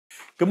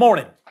Good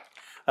morning.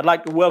 I'd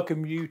like to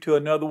welcome you to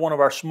another one of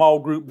our small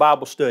group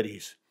Bible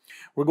studies.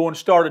 We're going to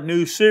start a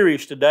new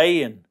series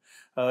today, and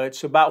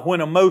it's about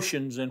when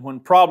emotions and when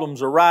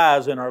problems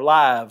arise in our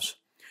lives.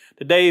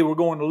 Today we're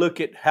going to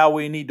look at how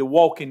we need to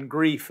walk in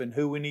grief and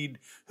who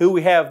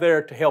we have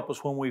there to help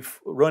us when we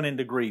run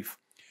into grief.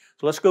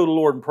 So let's go to the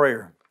Lord in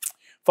prayer.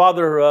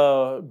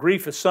 Father,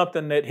 grief is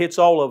something that hits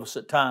all of us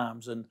at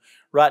times, and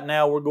right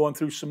now we're going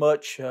through so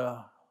much.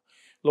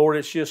 Lord,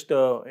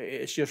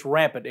 it's just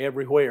rampant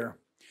everywhere.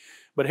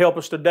 But help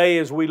us today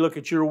as we look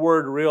at your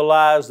word to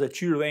realize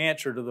that you're the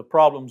answer to the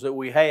problems that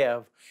we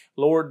have.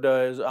 Lord,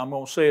 as I'm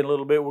going to say in a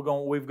little bit,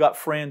 we've got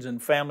friends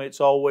and family that's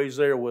always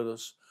there with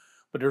us.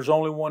 But there's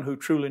only one who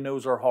truly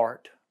knows our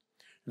heart.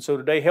 And so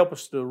today, help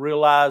us to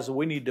realize that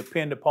we need to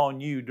depend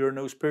upon you during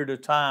those periods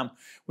of time.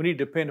 We need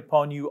to depend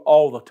upon you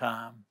all the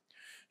time.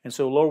 And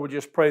so, Lord, we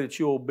just pray that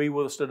you'll be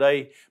with us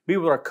today. Be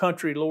with our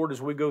country, Lord,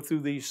 as we go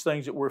through these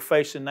things that we're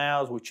facing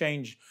now, as we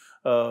change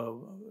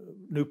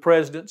new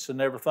presidents and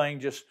everything.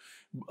 Just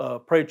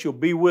pray that you'll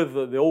be with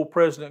the old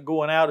president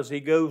going out as he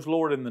goes,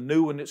 Lord, and the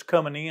new one that's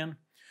coming in.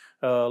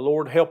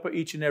 Lord, help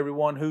each and every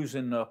one who's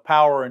in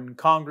power in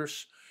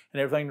Congress and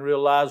everything to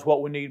realize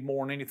what we need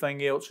more than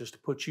anything else is to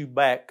put you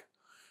back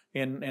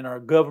in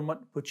our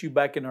government, put you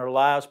back in our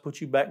lives,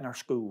 put you back in our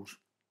schools.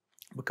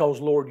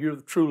 Because, Lord, you're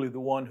truly the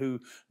one who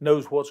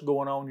knows what's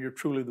going on. You're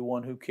truly the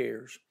one who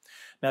cares.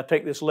 Now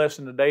take this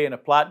lesson today and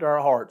apply it to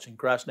our hearts. In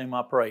Christ's name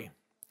I pray.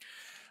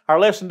 Our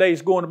lesson today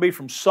is going to be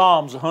from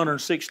Psalms,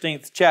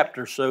 116th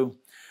chapter. So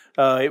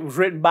it was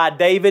written by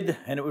David,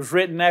 and it was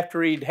written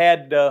after he'd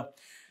had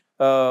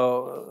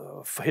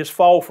his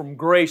fall from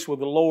grace with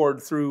the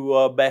Lord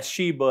through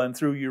Bathsheba and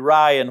through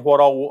Uriah and what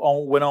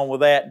all went on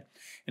with that.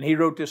 And he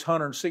wrote this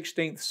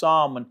 116th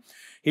Psalm, and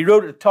he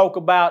wrote it to talk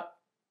about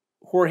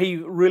where he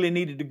really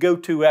needed to go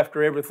to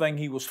after everything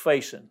he was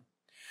facing.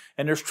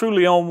 And there's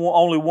truly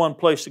only one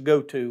place to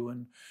go to.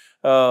 And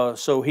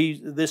so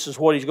this is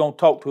what he's going to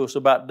talk to us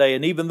about today.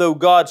 And even though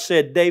God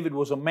said David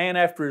was a man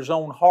after his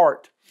own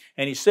heart,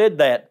 and he said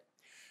that,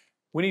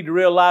 we need to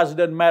realize it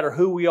doesn't matter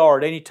who we are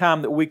at any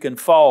time that we can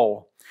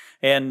fall.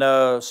 And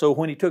so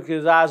when he took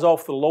his eyes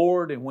off the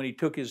Lord, and when he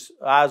took his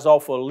eyes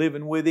off of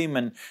living with him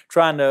and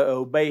trying to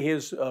obey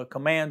his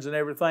commands and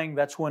everything,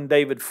 that's when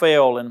David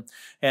fell,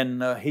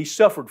 and he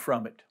suffered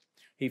from it.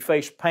 He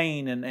faced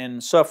pain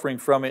and suffering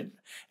from it,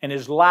 and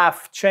his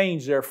life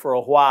changed there for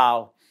a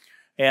while.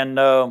 And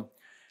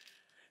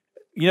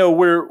you know,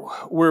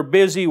 we're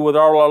busy with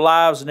all our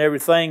lives and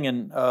everything,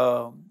 and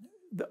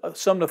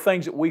some of the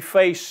things that we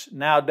face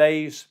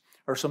nowadays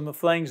are some of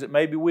the things that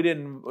maybe we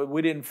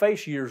didn't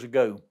face years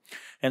ago.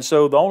 And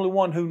so the only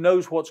one who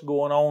knows what's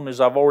going on,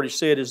 as I've already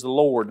said, is the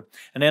Lord.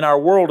 And in our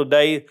world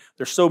today,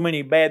 there's so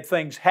many bad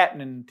things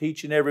happening to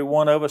each and every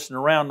one of us and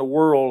around the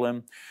world,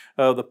 and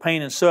the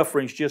pain and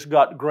sufferings just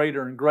got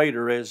greater and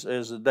greater as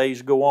the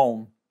days go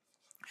on.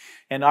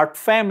 And our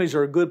families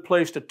are a good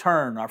place to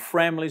turn. Our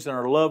families and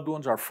our loved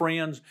ones, our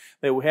friends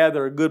that we have,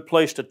 they're a good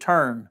place to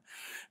turn.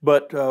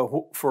 But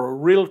for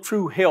real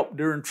true help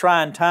during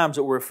trying times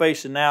that we're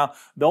facing now,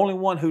 the only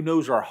one who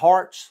knows our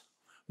hearts,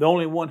 the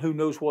only one who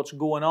knows what's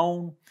going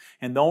on,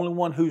 and the only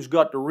one who's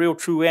got the real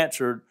true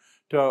answer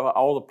to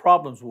all the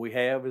problems we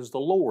have is the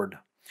Lord.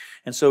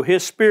 And so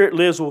His Spirit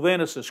lives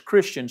within us as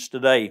Christians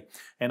today.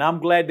 And I'm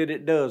glad that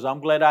it does.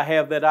 I'm glad I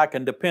have that I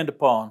can depend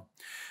upon.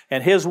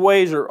 And His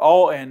ways are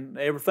all, and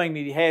everything that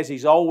He has,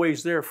 He's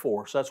always there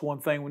for us. That's one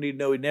thing we need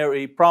to know.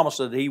 He promised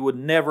that He would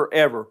never,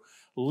 ever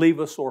leave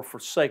us or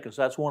forsake us.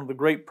 That's one of the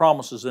great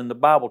promises in the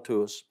Bible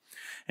to us.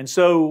 And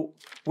so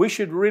we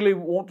should really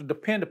want to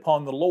depend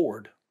upon the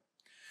Lord.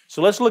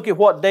 So let's look at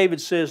what David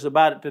says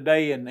about it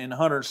today in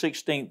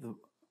 116th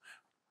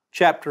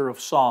chapter of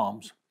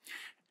Psalms.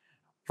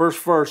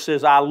 First verse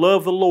says, I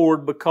love the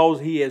Lord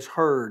because He has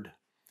heard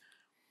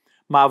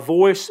my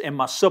voice and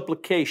my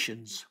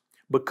supplications,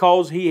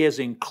 because He has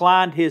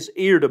inclined His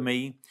ear to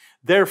me.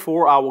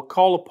 Therefore I will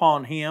call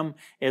upon Him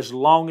as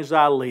long as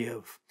I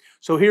live.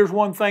 So here's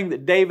one thing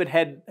that David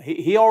had.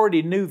 He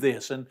already knew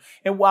this, and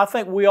I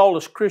think we all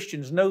as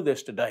Christians know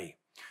this today.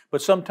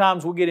 But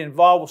sometimes we get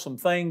involved with some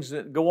things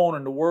that go on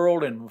in the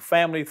world and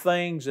family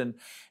things and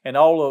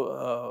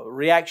all the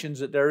reactions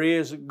that there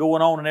is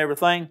going on and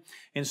everything.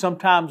 And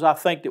sometimes I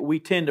think that we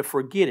tend to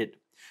forget it.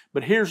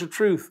 But here's the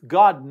truth.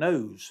 God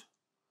knows.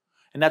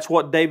 And that's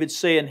what David's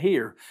saying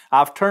here.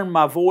 I've turned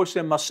my voice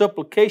and my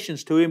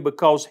supplications to Him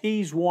because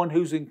He's one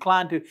who's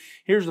inclined to.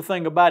 Here's the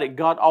thing about it.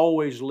 God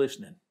always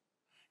listening.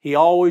 He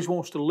always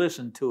wants to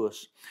listen to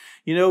us.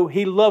 You know,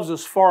 He loves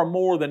us far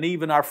more than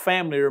even our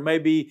family, or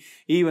maybe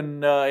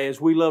even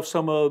as we love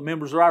some of the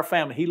members of our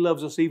family. He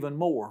loves us even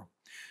more.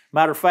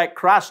 Matter of fact,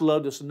 Christ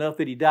loved us enough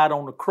that He died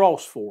on the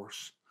cross for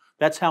us.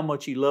 That's how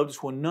much He loved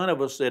us when none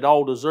of us at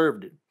all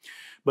deserved it.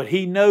 But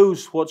He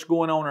knows what's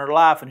going on in our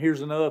life, and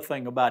here's another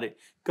thing about it.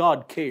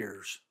 God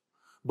cares.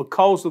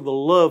 Because of the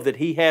love that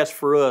He has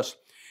for us,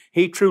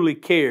 He truly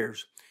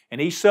cares. And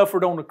He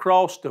suffered on the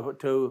cross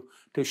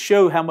to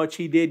show how much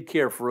He did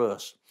care for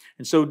us.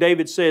 And so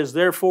David says,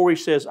 therefore, he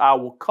says, I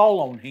will call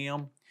on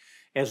Him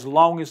as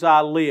long as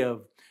I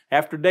live.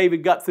 After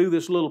David got through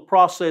this little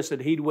process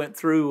that he went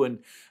through and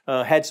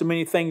had so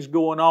many things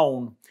going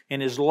on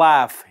in his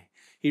life,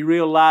 he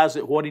realized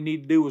that what he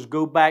needed to do was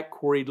go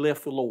back where he'd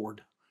left the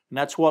Lord. And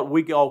that's what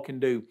we all can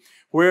do.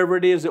 Wherever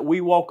it is that we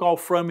walk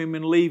off from Him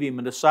and leave Him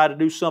and decide to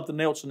do something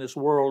else in this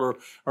world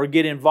or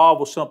get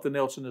involved with something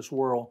else in this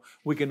world,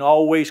 we can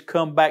always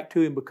come back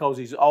to Him because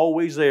He's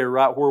always there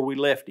right where we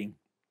left Him.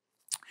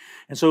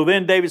 And so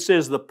then David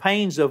says, the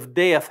pains of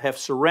death have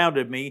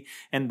surrounded me,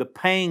 and the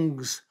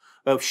pangs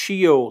of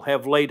Sheol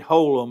have laid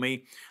hold on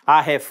me.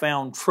 I have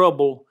found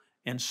trouble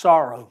and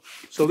sorrow.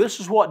 So this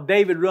is what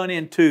David run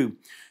into.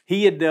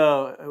 He had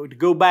to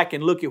go back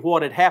and look at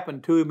what had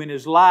happened to him in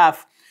his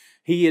life.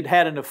 He had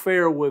had an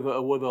affair with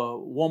a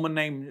woman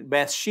named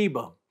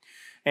Bathsheba.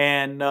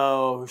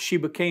 And she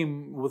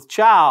became with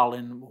child.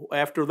 And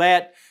after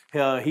that,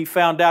 he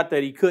found out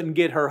that he couldn't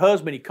get her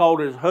husband. He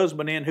called his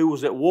husband in who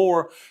was at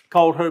war,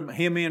 called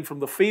him in from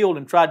the field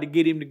and tried to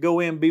get him to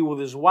go in and be with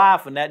his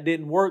wife, and that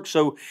didn't work.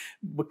 So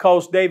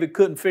because David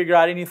couldn't figure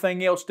out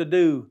anything else to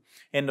do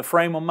in the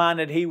frame of mind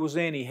that he was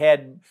in, he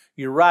had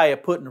Uriah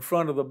put in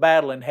front of the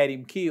battle and had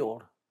him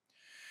killed.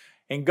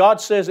 And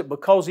God says that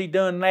because he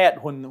done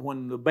that,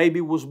 when the baby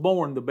was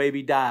born, the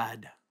baby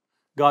died.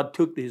 God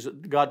took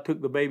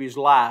the baby's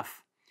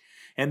life.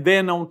 And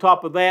then on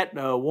top of that,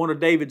 one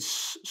of David's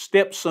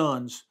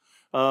stepsons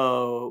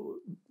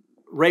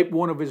raped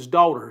one of his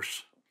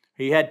daughters.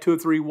 He had 2 or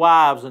 3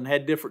 wives and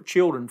had different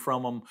children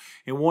from them,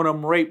 and one of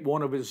them raped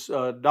one of his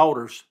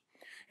daughters.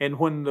 And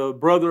when the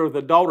brother of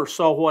the daughter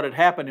saw what had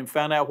happened and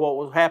found out what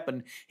was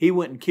happened, he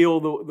went and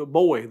killed the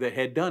boy that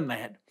had done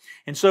that.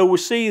 And so we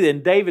see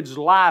in David's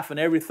life and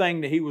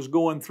everything that he was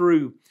going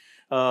through,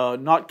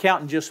 not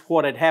counting just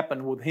what had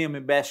happened with him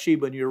and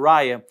Bathsheba and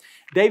Uriah,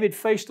 David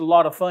faced a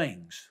lot of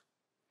things.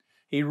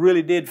 He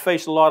really did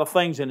face a lot of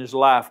things in his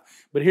life.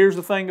 But here's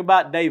the thing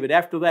about David.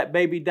 After that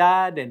baby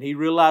died and he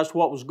realized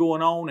what was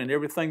going on and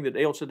everything that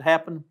else had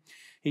happened,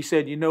 he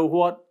said, you know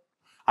what?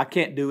 I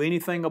can't do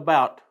anything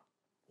about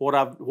what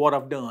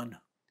I've done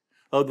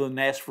other than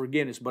ask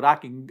forgiveness. But I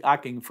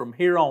can from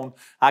here on,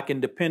 I can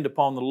depend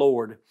upon the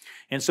Lord.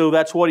 And so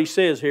that's what he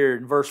says here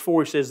in verse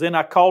 4. He says, then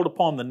I called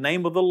upon the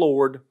name of the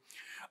Lord.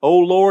 O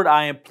Lord,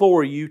 I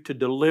implore you to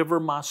deliver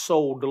my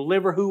soul.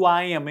 Deliver who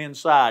I am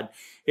inside.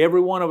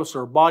 Every one of us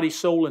are body,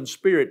 soul, and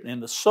spirit.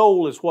 And the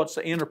soul is what's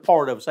the inner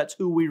part of us. That's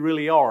who we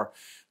really are.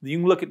 You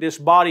can look at this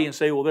body and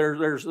say, well,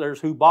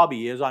 there's who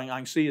Bobby is. I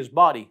can see his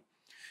body.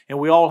 And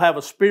we all have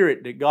a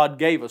spirit that God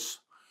gave us.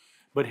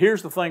 But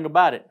here's the thing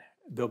about it.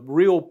 The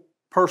real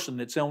person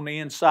that's on the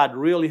inside,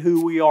 really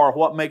who we are,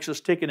 what makes us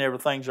tick and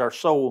everything is our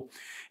soul.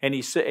 And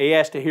he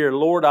asked to hear,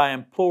 Lord, I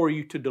implore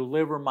you to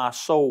deliver my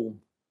soul.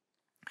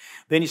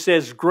 Then he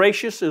says,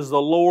 gracious is the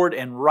Lord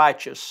and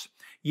righteous.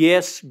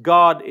 Yes,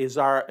 God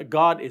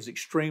is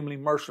extremely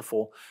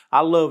merciful. I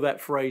love that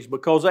phrase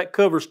because that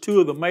covers 2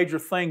 of the major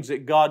things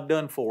that God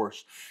done for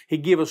us. He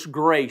gave us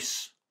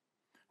grace.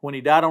 When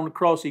He died on the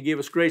cross, He gave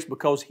us grace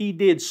because He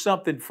did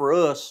something for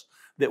us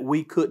that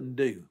we couldn't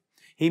do.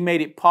 He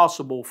made it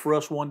possible for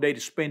us one day to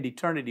spend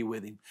eternity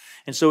with Him.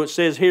 And so it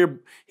says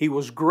here, He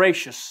was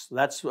gracious.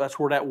 That's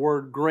where that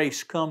word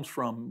grace comes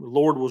from. The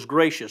Lord was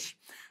gracious,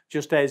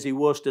 just as He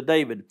was to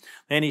David.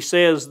 And He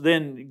says,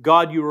 then,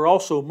 God, you are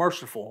also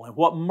merciful. And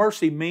what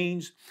mercy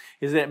means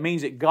is that it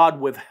means that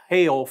God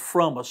withheld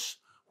from us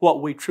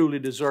what we truly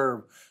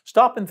deserve.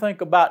 Stop and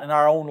think about in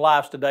our own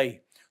lives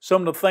today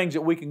some of the things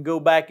that we can go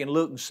back and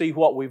look and see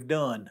what we've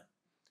done.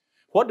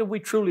 What did we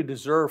truly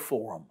deserve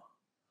for them?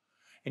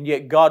 And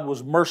yet God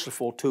was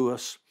merciful to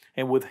us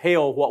and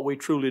withheld what we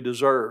truly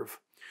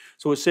deserve.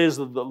 So it says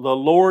that the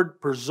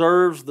Lord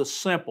preserves the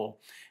simple.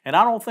 And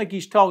I don't think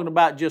He's talking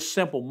about just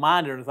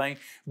simple-minded or anything,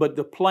 but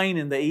the plain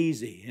and the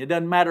easy. It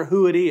doesn't matter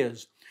who it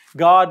is.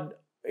 God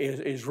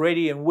is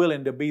ready and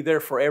willing to be there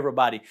for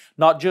everybody.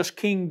 Not just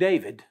King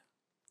David,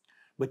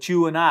 but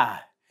you and I.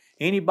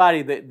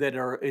 Anybody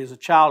that is a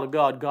child of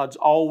God, God's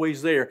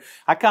always there.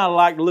 I kind of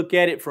like to look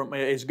at it from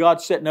as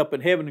God sitting up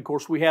in heaven. Of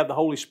course, we have the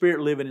Holy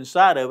Spirit living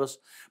inside of us.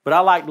 But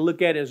I like to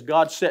look at it as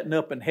God sitting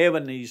up in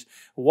heaven. He's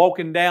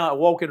walking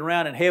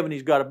around in heaven.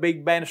 He's got a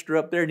big banister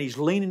up there, and He's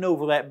leaning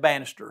over that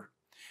banister.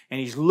 And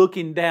He's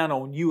looking down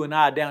on you and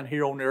I down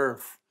here on the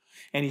earth.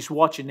 And He's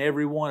watching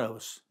every one of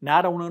us. Now,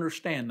 I don't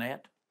understand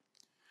that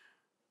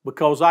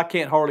because I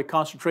can't hardly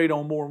concentrate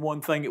on more than one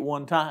thing at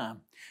one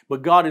time.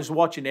 But God is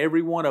watching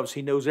every one of us.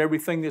 He knows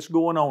everything that's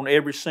going on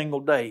every single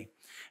day.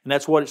 And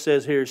that's what it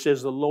says here. It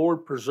says, the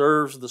Lord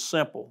preserves the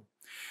simple.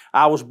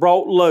 I was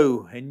brought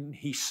low, and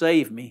He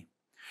saved me.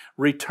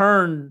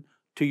 Return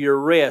to your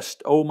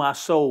rest, O my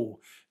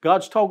soul.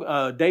 David's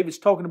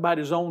talking about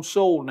his own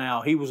soul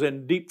now. He was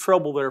in deep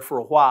trouble there for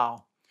a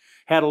while.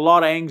 Had a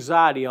lot of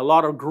anxiety, a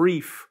lot of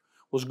grief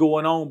was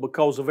going on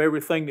because of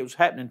everything that was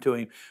happening to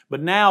him.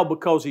 But now,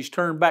 because he's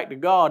turned back to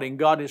God and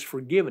God has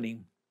forgiven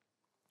him,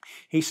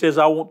 he says,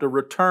 I want to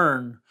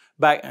return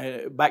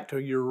back to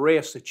your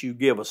rest that you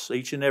give us,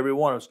 each and every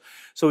one of us.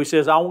 So he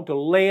says, I want to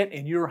lay it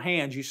in your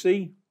hands. You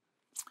see,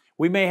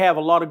 we may have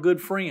a lot of good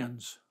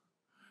friends,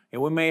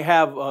 and we may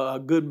have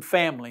a good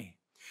family.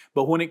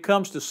 But when it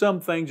comes to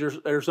some things,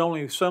 there's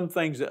only some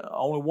things,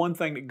 only one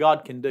thing that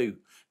God can do.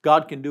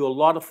 God can do a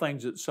lot of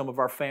things that some of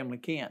our family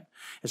can't.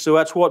 And so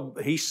that's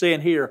what he's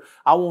saying here.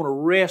 I want to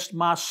rest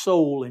my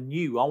soul in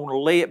you. I want to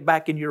lay it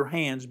back in your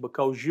hands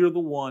because you're the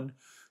one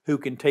who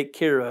can take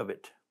care of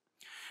it.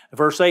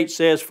 Verse 8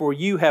 says, for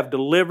you have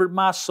delivered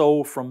my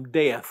soul from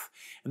death.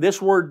 And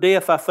this word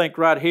death, I think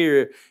right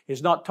here,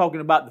 is not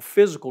talking about the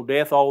physical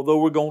death, although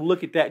we're going to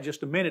look at that in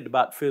just a minute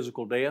about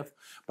physical death.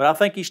 But I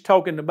think he's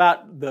talking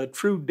about the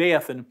true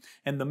death. And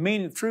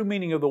the true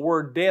meaning of the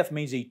word death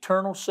means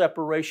eternal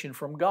separation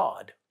from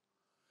God.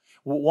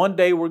 One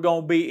day we're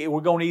going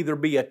to either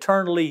be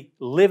eternally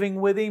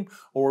living with Him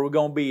or we're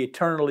going to be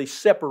eternally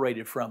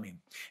separated from Him.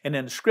 And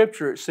in the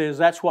Scripture it says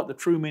that's what the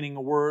true meaning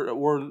of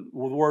the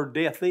word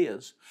death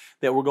is,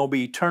 that we're going to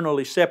be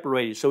eternally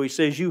separated. So he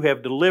says, you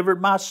have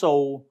delivered my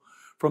soul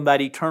from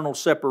that eternal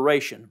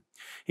separation.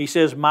 He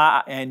says,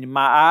 my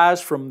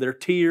eyes from their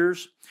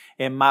tears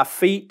and my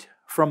feet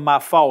from my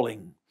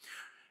falling.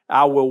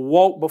 I will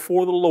walk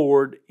before the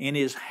Lord in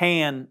His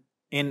hand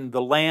in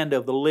the land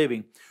of the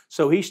living.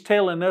 So he's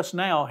telling us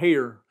now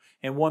here,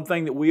 and one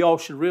thing that we all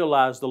should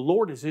realize, the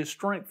Lord is his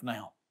strength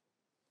now.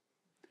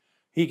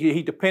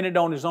 He depended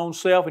on his own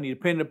self, and he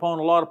depended upon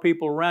a lot of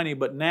people around him,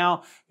 but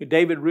now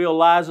David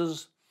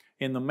realizes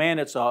in the man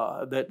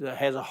that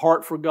has a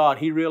heart for God,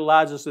 he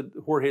realizes that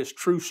where his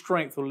true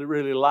strength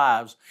really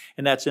lies,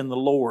 and that's in the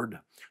Lord.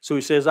 So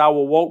he says, I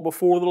will walk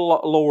before the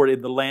Lord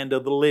in the land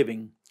of the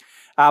living.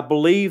 I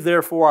believe,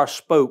 therefore I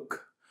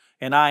spoke,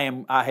 and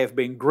I have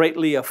been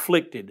greatly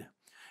afflicted.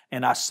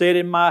 And I said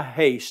in my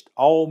haste,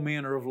 all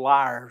men are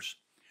liars.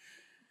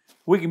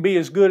 We can be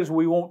as good as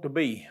we want to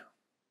be.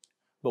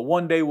 But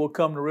one day we'll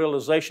come to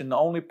realization the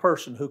only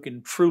person who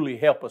can truly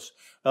help us,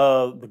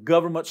 the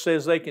government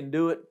says they can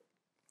do it.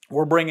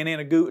 We're bringing in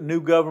a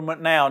new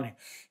government now,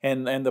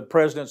 and the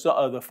presidents,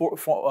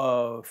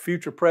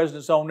 future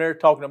presidents on there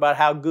talking about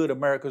how good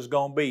America's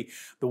going to be.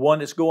 The one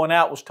that's going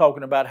out was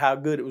talking about how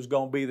good it was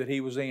going to be that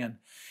he was in.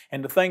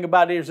 And the thing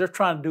about it is they're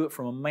trying to do it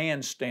from a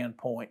man's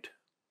standpoint.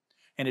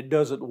 And it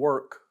doesn't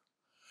work.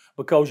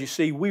 Because you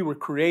see, we were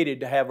created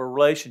to have a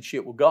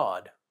relationship with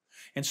God.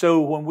 And so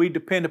when we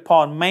depend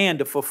upon man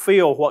to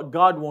fulfill what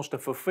God wants to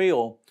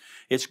fulfill,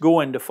 it's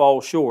going to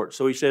fall short.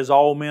 So he says,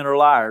 all men are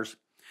liars.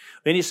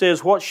 Then he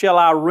says, what shall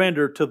I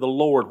render to the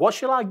Lord? What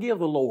shall I give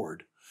the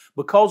Lord?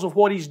 Because of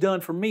what He's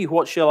done for me,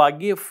 what shall I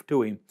give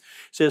to Him?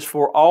 It says,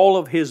 for all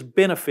of His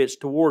benefits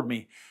toward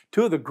me.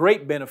 Two of the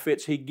great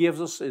benefits He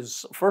gives us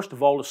is, first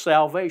of all, the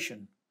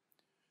salvation.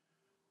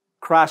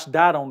 Christ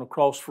died on the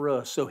cross for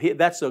us. So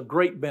that's a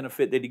great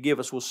benefit that He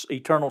gives us, was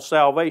eternal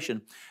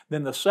salvation.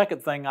 Then the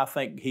second thing I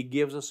think He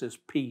gives us is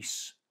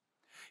peace.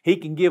 He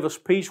can give us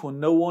peace when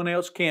no one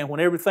else can, when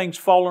everything's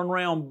falling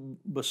around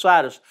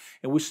beside us.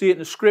 And we see it in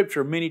the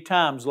Scripture many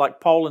times,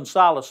 like Paul and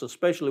Silas,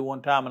 especially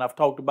one time, and I've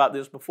talked about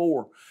this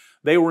before.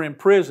 They were in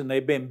prison.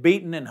 They'd been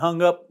beaten and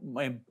hung up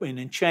and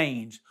in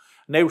chains.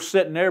 And they were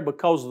sitting there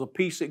because of the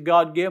peace that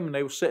God gave them, and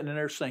they were sitting in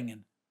there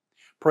singing,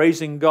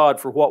 praising God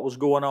for what was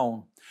going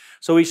on.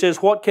 So he says,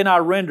 what can I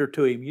render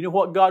to Him? You know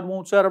what God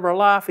wants out of our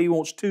life? He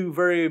wants two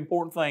very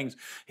important things.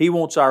 He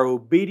wants our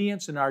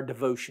obedience and our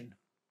devotion.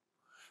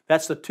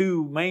 That's the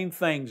two main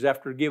things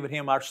after giving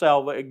Him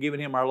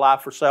our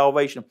life for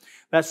salvation.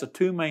 That's the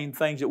two main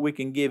things that we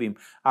can give Him.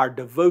 Our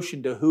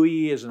devotion to who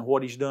He is and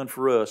what He's done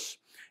for us.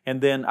 And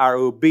then our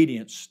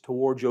obedience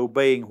towards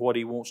obeying what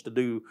He wants to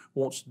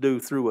do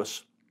through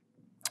us.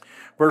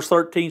 Verse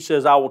 13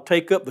 says, I will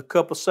take up the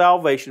cup of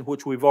salvation,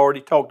 which we've already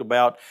talked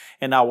about,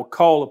 and I will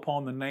call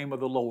upon the name of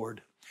the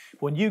Lord.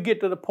 When you get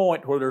to the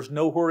point where there's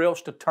nowhere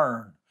else to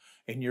turn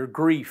in your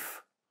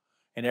grief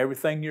and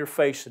everything you're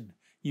facing,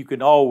 you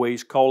can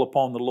always call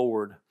upon the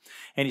Lord.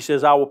 And he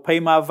says, I will pay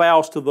my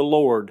vows to the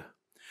Lord,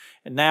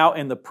 and now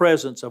in the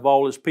presence of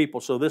all His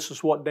people. So this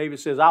is what David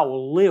says, I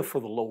will live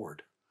for the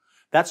Lord.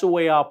 That's the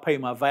way I'll pay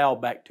my vow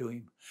back to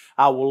Him.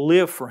 I will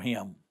live for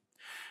Him.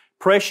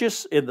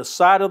 Precious in the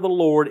sight of the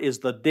Lord is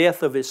the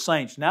death of His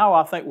saints. Now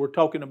I think we're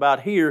talking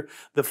about here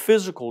the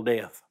physical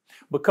death.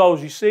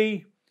 Because you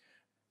see,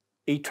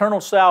 eternal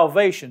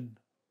salvation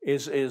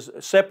is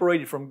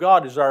separated from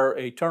God is our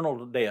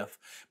eternal death.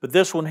 But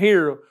this one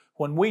here,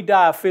 when we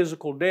die a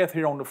physical death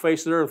here on the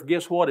face of the earth,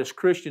 guess what? As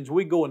Christians,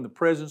 we go in the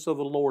presence of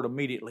the Lord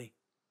immediately.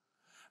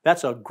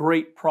 That's a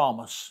great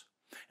promise.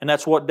 And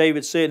that's what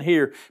David said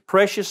here.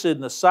 Precious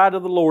in the sight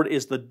of the Lord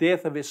is the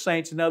death of His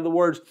saints. In other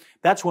words,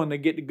 that's when they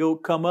get to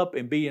come up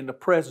and be in the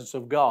presence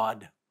of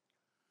God.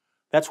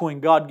 That's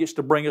when God gets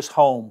to bring us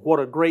home. What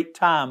a great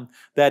time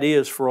that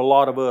is for a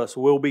lot of us,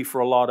 will be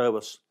for a lot of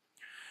us.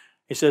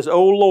 He says,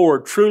 O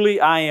Lord, truly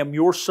I am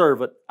your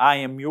servant. I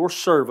am your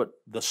servant,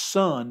 the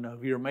son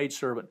of your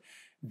maidservant.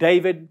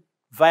 David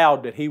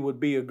vowed that he would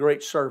be a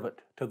great servant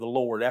to the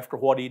Lord after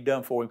what He had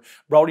done for him.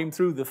 Brought him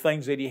through the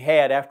things that he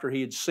had after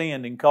he had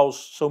sinned and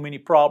caused so many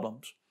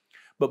problems.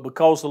 But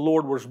because the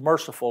Lord was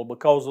merciful,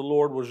 because the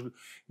Lord was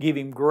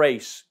giving him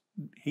grace,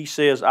 he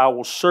says, I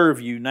will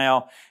serve you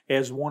now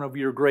as one of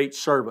your great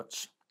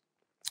servants.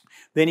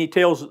 Then he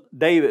tells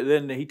David,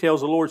 then he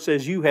tells the Lord,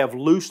 says, you have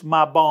loosed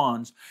my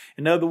bonds.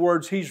 In other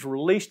words, he's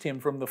released him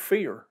from the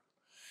fear.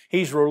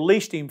 He's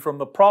released him from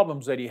the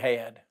problems that he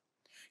had.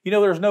 You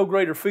know, there's no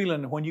greater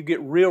feeling when you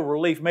get real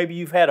relief. Maybe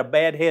you've had a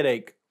bad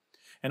headache,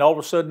 and all of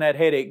a sudden that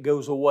headache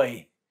goes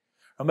away.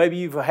 Or maybe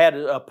you've had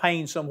a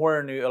pain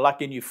somewhere,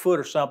 like in your foot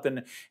or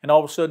something, and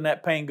all of a sudden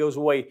that pain goes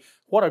away.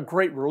 What a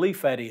great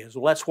relief that is.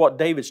 Well, that's what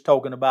David's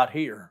talking about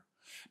here.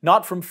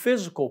 Not from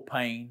physical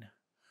pain,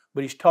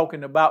 but he's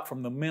talking about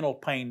from the mental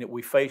pain that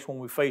we face when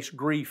we face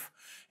grief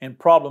and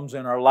problems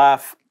in our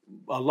life.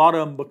 A lot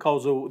of them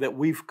because of that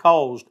we've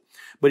caused.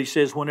 But he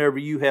says, whenever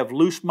you have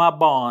loosed my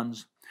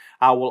bonds,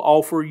 I will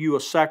offer you a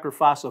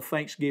sacrifice of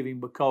thanksgiving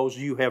because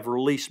you have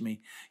released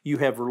me. You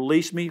have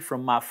released me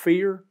from my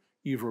fear.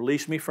 You've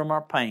released me from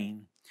our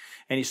pain.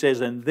 And he says,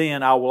 and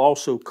then I will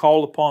also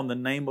call upon the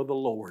name of the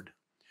Lord.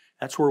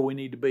 That's where we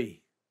need to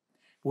be.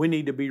 We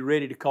need to be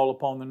ready to call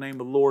upon the name of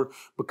the Lord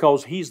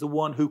because He's the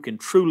one who can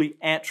truly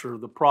answer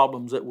the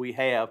problems that we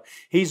have.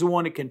 He's the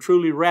one that can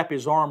truly wrap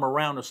His arm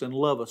around us and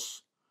love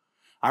us.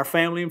 Our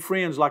family and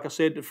friends, like I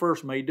said at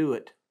first, may do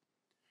it.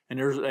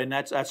 And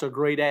that's a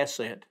great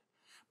asset.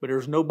 But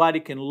there's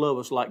nobody can love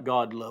us like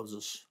God loves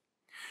us.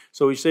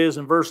 So he says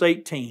in verse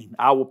 18,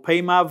 I will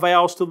pay my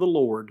vows to the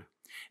Lord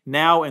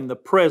now in the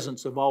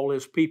presence of all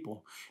His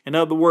people. In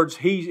other words,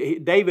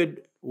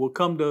 David will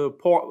come to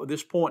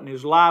this point in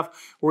his life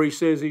where he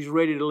says he's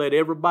ready to let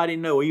everybody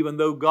know, even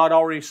though God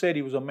already said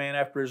he was a man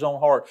after His own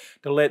heart,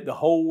 to let the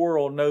whole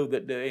world know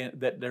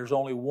that there's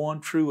only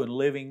one true and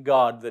living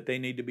God that they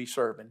need to be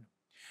serving.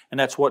 And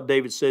that's what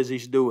David says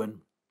he's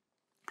doing.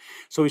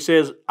 So he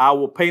says, I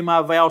will pay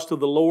my vows to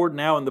the Lord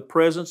now in the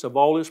presence of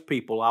all His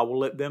people. I will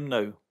let them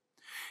know.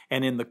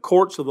 And in the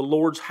courts of the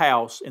Lord's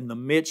house, in the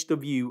midst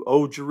of you,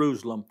 O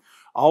Jerusalem,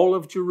 all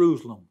of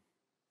Jerusalem.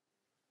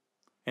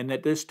 And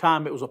at this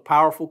time it was a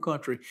powerful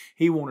country.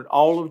 He wanted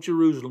all of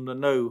Jerusalem to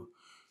know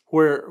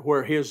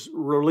where His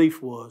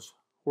relief was,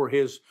 where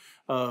His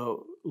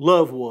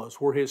love was,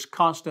 where His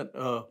constant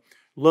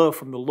love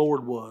from the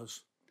Lord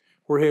was.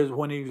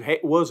 When He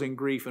was in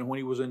grief and when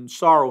He was in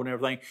sorrow and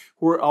everything,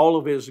 where all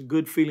of His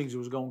good feelings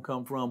was going to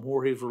come from,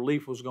 where His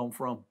relief was going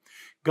from.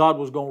 God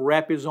was going to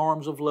wrap His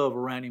arms of love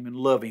around him and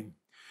love him.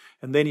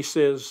 And then he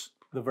says,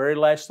 the very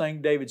last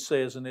thing David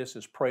says in this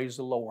is, praise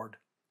the Lord.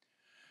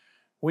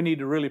 We need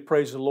to really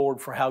praise the Lord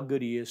for how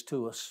good He is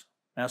to us.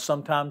 Now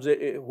sometimes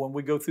when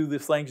we go through the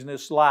things in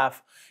this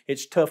life,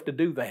 it's tough to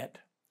do that.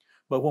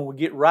 But when we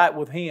get right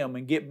with Him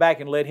and get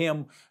back and let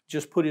Him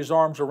just put His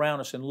arms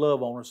around us and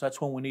love on us, that's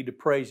when we need to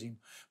praise Him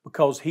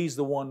because He's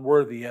the one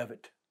worthy of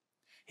it.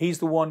 He's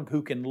the one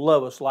who can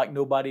love us like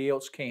nobody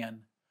else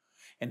can.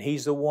 And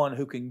He's the one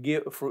who can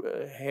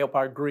help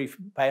our grief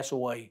pass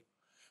away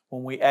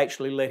when we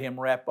actually let Him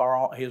wrap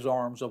His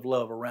arms of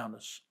love around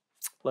us.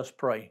 Let's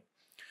pray.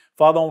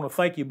 Father, I want to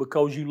thank You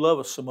because You love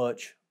us so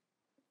much.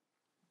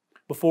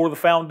 Before the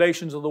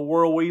foundations of the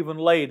world were even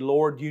laid,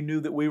 Lord, You knew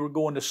that we were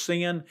going to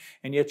sin,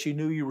 and yet You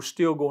knew You were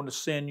still going to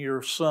send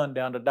Your Son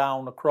down to die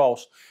on the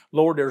cross.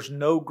 Lord, there's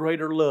no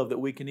greater love that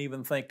we can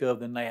even think of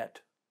than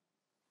that.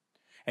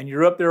 And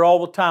You're up there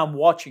all the time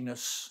watching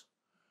us.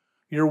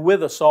 You're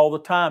with us all the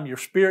time. Your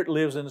Spirit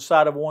lives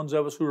inside of ones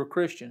of us who are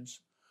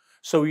Christians.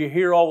 So You're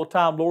here all the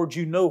time. Lord,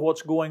 You know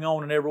what's going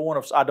on in every one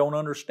of us. I don't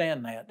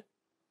understand that.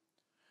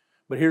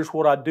 But here's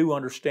what I do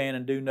understand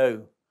and do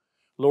know.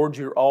 Lord,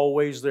 You're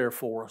always there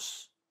for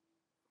us.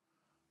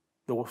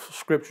 The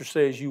Scripture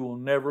says You will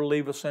never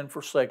leave us and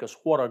forsake us.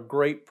 What a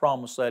great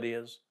promise that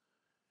is.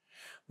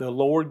 The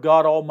Lord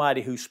God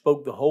Almighty, who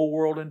spoke the whole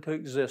world into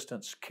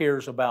existence,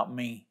 cares about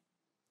me.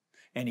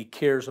 And He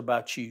cares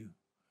about you.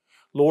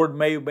 Lord,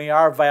 may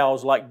our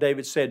vows, like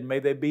David said, may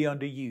they be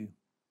unto You.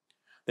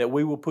 That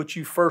we will put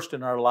You first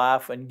in our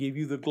life and give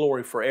You the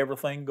glory for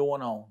everything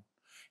going on.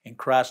 In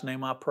Christ's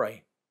name I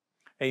pray.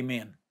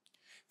 Amen.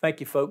 Thank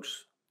you,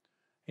 folks.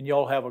 And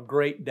y'all have a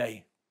great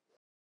day.